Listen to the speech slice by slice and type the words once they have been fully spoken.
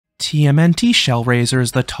TMNT Shellraiser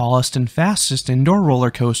is the tallest and fastest indoor roller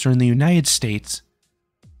coaster in the United States.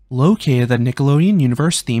 Located at the Nickelodeon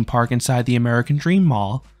Universe theme park inside the American Dream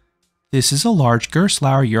Mall, this is a large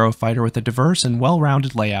Gerstlauer Eurofighter with a diverse and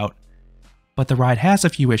well-rounded layout. But the ride has a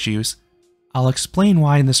few issues. I'll explain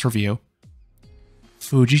why in this review.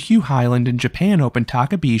 Fuji-Q Highland in Japan opened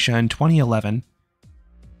Takabisha in 2011.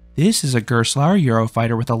 This is a Gerstlauer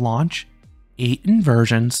Eurofighter with a launch, 8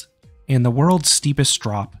 inversions, and the world's steepest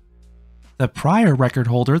drop. The prior record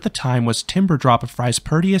holder at the time was Timber Drop of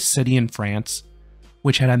Frise-Perdius City in France,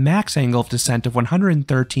 which had a max angle of descent of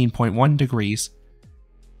 113.1 degrees.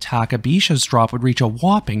 Takabisha's drop would reach a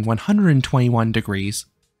whopping 121 degrees.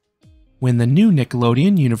 When the new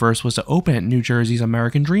Nickelodeon Universe was to open at New Jersey's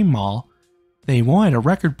American Dream Mall, they wanted a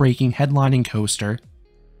record-breaking headlining coaster.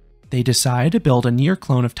 They decided to build a near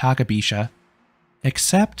clone of Takabisha,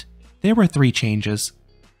 except there were 3 changes.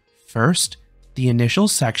 First, the initial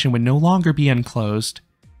section would no longer be enclosed.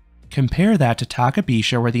 Compare that to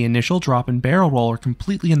Takabisha where the initial drop and barrel roll are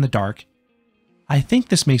completely in the dark. I think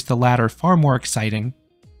this makes the latter far more exciting.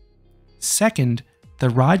 Second, the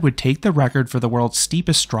ride would take the record for the world's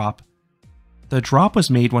steepest drop. The drop was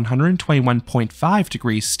made 121.5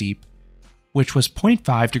 degrees steep, which was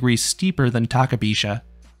 0.5 degrees steeper than Takabisha.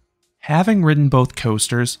 Having ridden both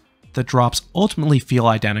coasters, the drops ultimately feel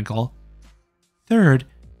identical. Third,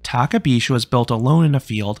 Takabisha was built alone in a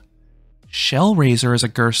field. Shellraiser is a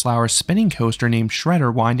Gerstlauer spinning coaster named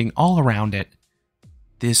Shredder winding all around it.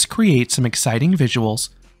 This creates some exciting visuals,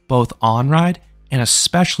 both on-ride and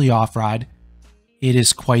especially off-ride. It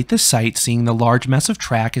is quite the sight seeing the large mess of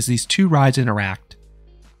track as these two rides interact.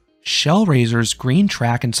 Shellraiser's green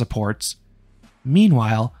track and supports.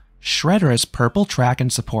 Meanwhile, Shredder has purple track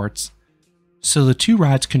and supports, so the two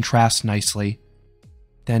rides contrast nicely.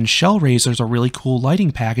 Then Shellraiser's a really cool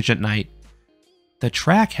lighting package at night. The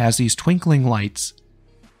track has these twinkling lights.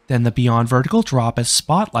 Then the Beyond Vertical drop has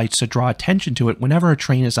spotlights to draw attention to it whenever a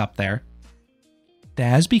train is up there.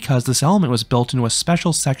 That is because this element was built into a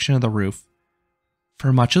special section of the roof.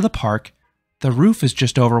 For much of the park, the roof is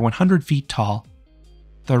just over 100 feet tall.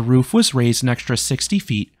 The roof was raised an extra 60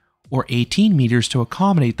 feet, or 18 meters to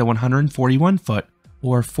accommodate the 141 foot,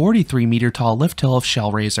 or 43 meter tall lift hill of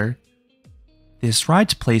Shellraiser. This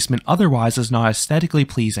ride's placement otherwise is not aesthetically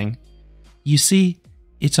pleasing. You see,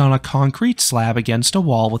 it's on a concrete slab against a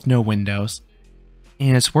wall with no windows.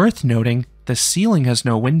 And it's worth noting, the ceiling has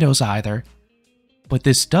no windows either. But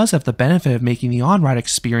this does have the benefit of making the on-ride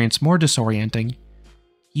experience more disorienting.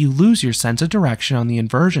 You lose your sense of direction on the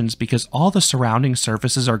inversions because all the surrounding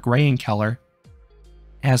surfaces are gray in color.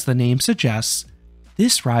 As the name suggests,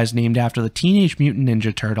 this ride is named after the Teenage Mutant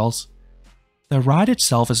Ninja Turtles. The ride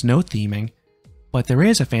itself has no theming, but there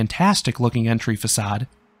is a fantastic looking entry facade.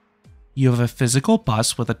 You have a physical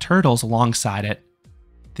bus with the turtles alongside it.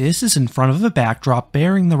 This is in front of a backdrop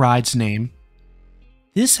bearing the ride's name.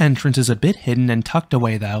 This entrance is a bit hidden and tucked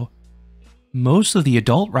away though. Most of the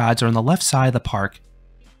adult rides are on the left side of the park.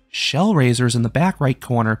 Shellraiser is in the back right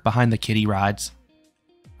corner behind the kiddie rides.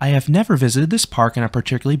 I have never visited this park on a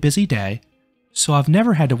particularly busy day, so I've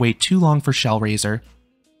never had to wait too long for Shellraiser.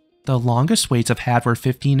 The longest waits I've had were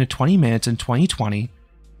 15 to 20 minutes in 2020,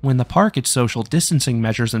 when the park had social distancing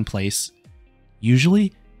measures in place.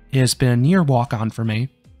 Usually, it has been a near walk-on for me.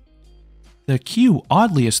 The queue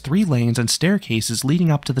oddly has 3 lanes and staircases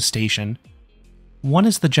leading up to the station. One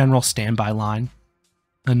is the general standby line.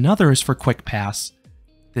 Another is for Quick Pass.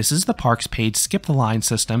 This is the park's paid skip-the-line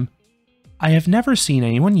system. I have never seen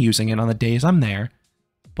anyone using it on the days I'm there,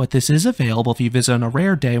 but this is available if you visit on a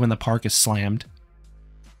rare day when the park is slammed.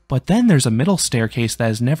 But then there's a middle staircase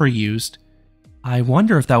that is never used. I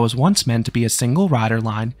wonder if that was once meant to be a single rider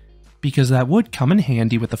line, because that would come in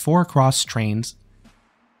handy with the 4 across trains.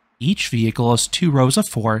 Each vehicle has 2 rows of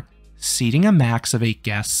 4, seating a max of 8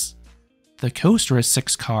 guests. The coaster has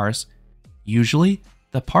 6 cars. Usually,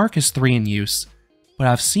 the park has 3 in use, but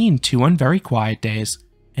I've seen 2 on very quiet days,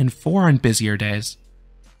 and 4 on busier days.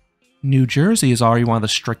 New Jersey is already one of the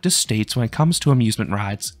strictest states when it comes to amusement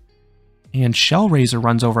rides, and Shellraiser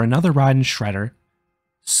runs over another ride in Shredder.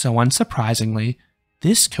 So unsurprisingly,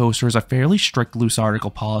 this coaster is a fairly strict loose article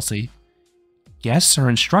policy. Guests are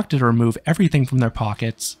instructed to remove everything from their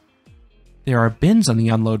pockets. There are bins on the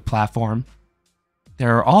unload platform.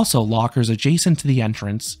 There are also lockers adjacent to the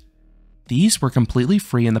entrance. These were completely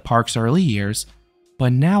free in the park's early years,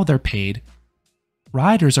 but now they're paid.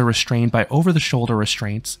 Riders are restrained by over-the-shoulder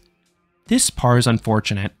restraints. This part is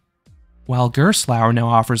unfortunate. While Gerstlauer now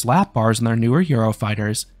offers lap bars in their newer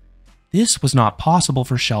Eurofighters, this was not possible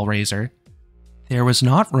for Shellraiser. There was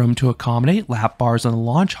not room to accommodate lap bars on the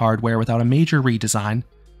launch hardware without a major redesign.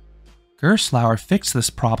 Gerstlauer fixed this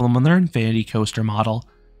problem on their Infinity Coaster model,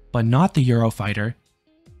 but not the Eurofighter.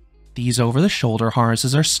 These over-the-shoulder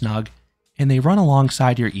harnesses are snug, and they run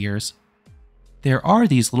alongside your ears. There are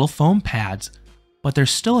these little foam pads, but they're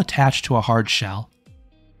still attached to a hard shell.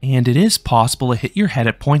 And it is possible to hit your head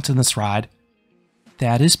at points in this ride.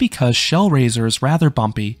 That is because Shellraiser is rather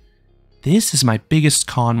bumpy. This is my biggest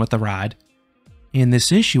con with the ride, and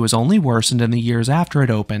this issue was only worsened in the years after it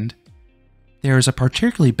opened. There is a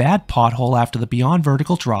particularly bad pothole after the beyond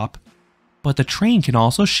vertical drop, but the train can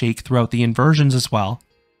also shake throughout the inversions as well.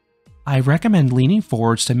 I recommend leaning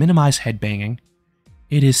forwards to minimize headbanging.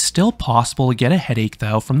 It is still possible to get a headache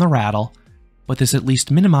though from the rattle, but this at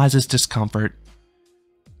least minimizes discomfort.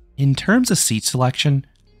 In terms of seat selection,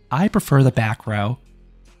 I prefer the back row.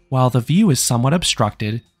 While the view is somewhat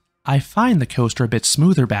obstructed, I find the coaster a bit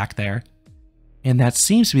smoother back there, and that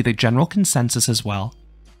seems to be the general consensus as well.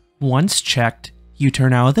 Once checked, you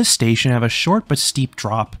turn out of the station and have a short but steep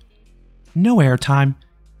drop. No airtime,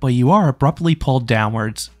 but you are abruptly pulled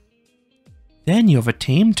downwards. Then you have a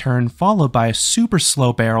tame turn followed by a super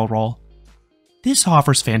slow barrel roll. This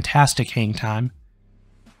offers fantastic hang time.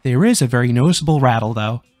 There is a very noticeable rattle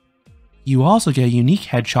though. You also get a unique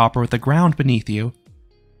head chopper with the ground beneath you.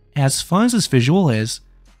 As fun as this visual is,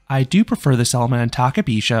 I do prefer this element in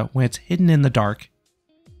Takabisha when it's hidden in the dark.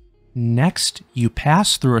 Next, you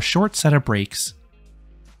pass through a short set of brakes.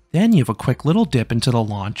 Then you have a quick little dip into the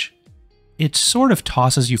launch. It sort of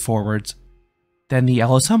tosses you forwards. Then the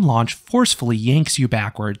LSM launch forcefully yanks you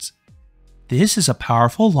backwards. This is a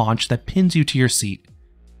powerful launch that pins you to your seat.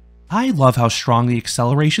 I love how strong the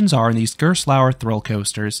accelerations are in these Gerstlauer thrill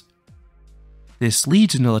coasters. This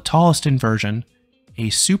leads into the tallest inversion, a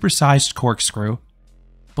supersized corkscrew,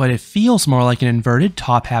 but it feels more like an inverted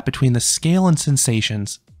top hat between the scale and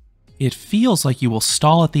sensations. It feels like you will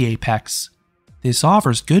stall at the apex. This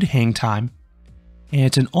offers good hang time, and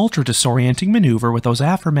it's an ultra disorienting maneuver with those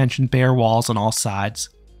aforementioned bare walls on all sides.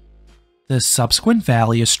 The subsequent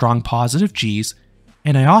valley is strong positive Gs,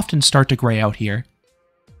 and I often start to gray out here.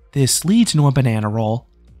 This leads into a banana roll.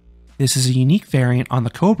 This is a unique variant on the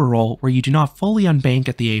Cobra roll where you do not fully unbank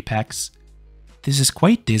at the apex. This is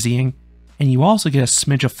quite dizzying, and you also get a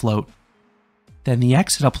smidge of float. Then the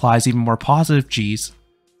exit applies even more positive Gs.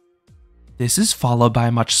 This is followed by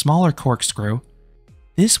a much smaller corkscrew.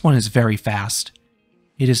 This one is very fast.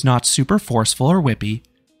 It is not super forceful or whippy,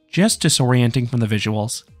 just disorienting from the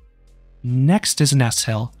visuals. Next is an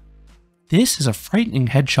S-Hill. This is a frightening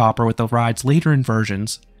head chopper with the ride's later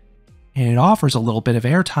inversions, and it offers a little bit of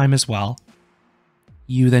airtime as well.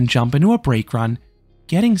 You then jump into a brake run,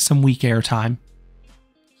 getting some weak airtime.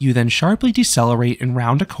 You then sharply decelerate and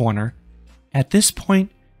round a corner. At this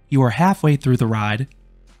point, you are halfway through the ride.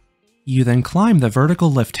 You then climb the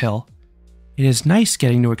vertical lift hill. It is nice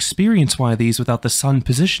getting to experience one of these without the sun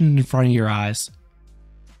positioned in front of your eyes.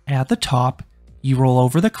 At the top, you roll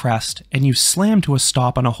over the crest and you slam to a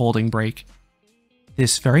stop on a holding brake.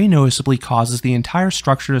 This very noticeably causes the entire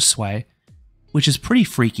structure to sway, which is pretty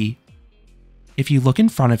freaky. If you look in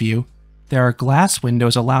front of you, there are glass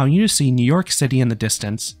windows allowing you to see New York City in the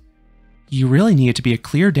distance. You really need it to be a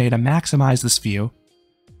clear day to maximize this view.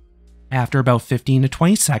 After about 15 to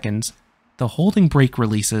 20 seconds, the holding brake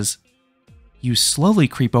releases. You slowly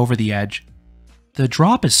creep over the edge. The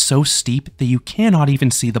drop is so steep that you cannot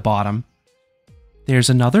even see the bottom. There's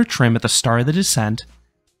another trim at the start of the descent,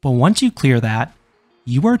 but once you clear that,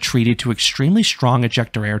 you are treated to extremely strong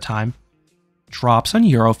ejector airtime. Drops on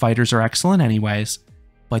Eurofighters are excellent anyways,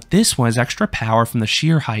 but this one has extra power from the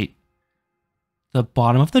sheer height. The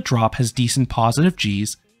bottom of the drop has decent positive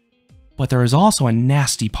Gs, but there is also a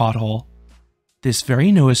nasty pothole. This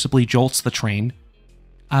very noticeably jolts the train.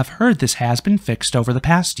 I've heard this has been fixed over the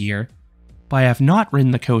past year, but I have not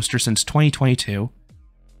ridden the coaster since 2022.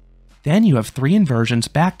 Then you have 3 inversions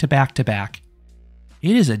back to back to back.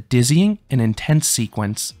 It is a dizzying and intense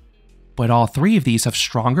sequence, but all 3 of these have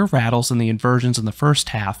stronger rattles than the inversions in the first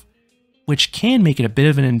half, which can make it a bit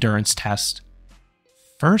of an endurance test.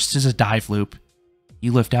 First is a dive loop.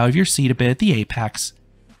 You lift out of your seat a bit at the apex,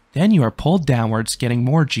 then you are pulled downwards, getting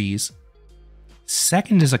more Gs.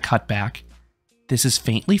 Second is a cutback. This is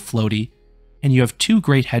faintly floaty, and you have 2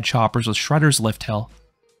 great head choppers with Shredder's lift hill,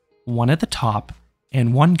 one at the top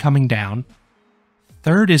and one coming down.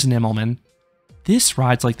 Third is an Immelman. This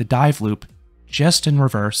rides like the dive loop, just in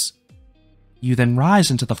reverse. You then rise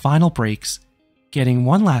into the final brakes, getting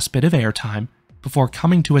one last bit of airtime before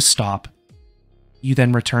coming to a stop. You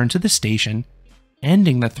then return to the station,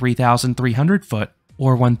 ending the 3,300 foot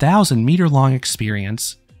or 1,000 meter long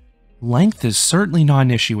experience. Length is certainly not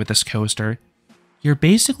an issue with this coaster. You're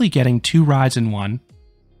basically getting 2 rides in one.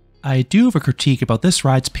 I do have a critique about this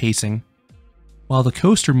ride's pacing. While the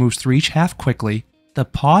coaster moves through each half quickly, the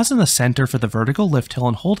pause in the center for the vertical lift hill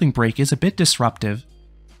and holding brake is a bit disruptive.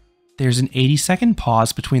 There's an 80-second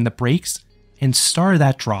pause between the brakes and start of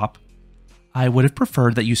that drop. I would have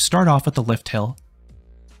preferred that you start off with the lift hill.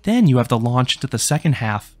 Then you have the launch into the second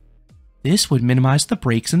half. This would minimize the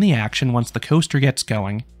brakes and the action once the coaster gets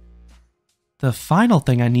going. The final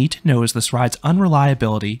thing I need to know is this ride's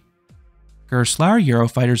unreliability. Gerstlauer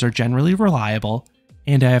Eurofighters are generally reliable,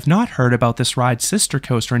 and I have not heard about this ride's sister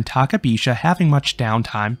coaster in Takabisha having much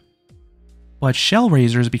downtime. But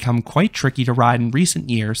Shellraiser has become quite tricky to ride in recent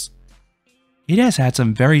years. It has had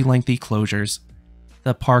some very lengthy closures.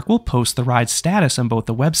 The park will post the ride's status on both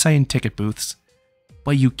the website and ticket booths,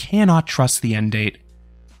 but you cannot trust the end date.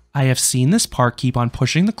 I have seen this park keep on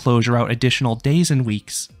pushing the closure out additional days and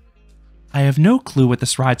weeks. I have no clue what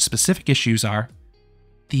this ride's specific issues are.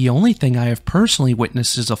 The only thing I have personally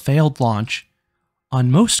witnessed is a failed launch. On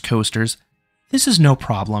most coasters, this is no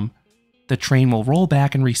problem. The train will roll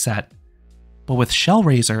back and reset. But with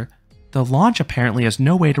Shellraiser, the launch apparently has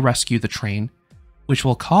no way to rescue the train, which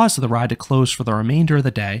will cause the ride to close for the remainder of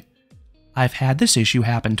the day. I've had this issue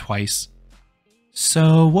happen twice.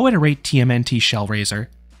 So what would I rate TMNT Shellraiser?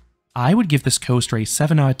 I would give this coaster a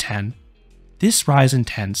 7 out of 10. This ride is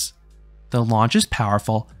intense. The launch is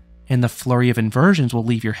powerful, and the flurry of inversions will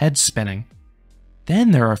leave your head spinning.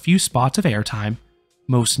 Then there are a few spots of airtime,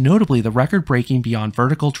 most notably the record-breaking beyond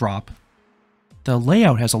vertical drop. The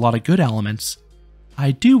layout has a lot of good elements.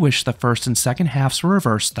 I do wish the first and second halves were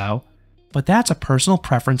reversed though, but that's a personal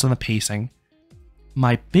preference on the pacing.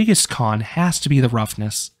 My biggest con has to be the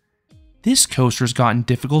roughness. This coaster's gotten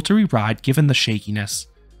difficult to re-ride given the shakiness.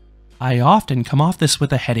 I often come off this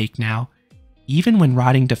with a headache now, even when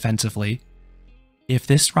riding defensively. If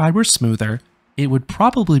this ride were smoother, it would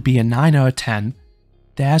probably be a 9 out of 10.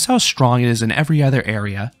 That's how strong it is in every other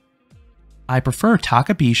area. I prefer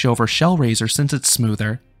Takabisha over Shellraiser since it's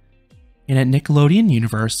smoother. And at Nickelodeon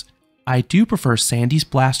Universe, I do prefer Sandy's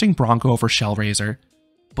Blasting Bronco over Shellraiser,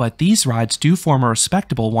 but these rides do form a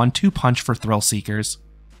respectable 1-2 punch for thrill seekers.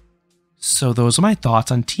 So those are my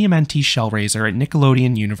thoughts on TMNT Shellraiser at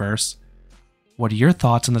Nickelodeon Universe. What are your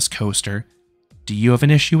thoughts on this coaster? Do you have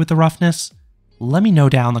an issue with the roughness? Let me know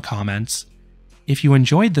down in the comments. If you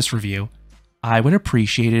enjoyed this review, I would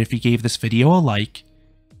appreciate it if you gave this video a like,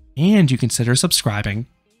 and you consider subscribing,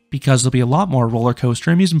 because there'll be a lot more roller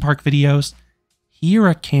coaster amusement park videos here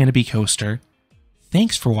at Canopy Coaster.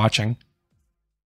 Thanks for watching.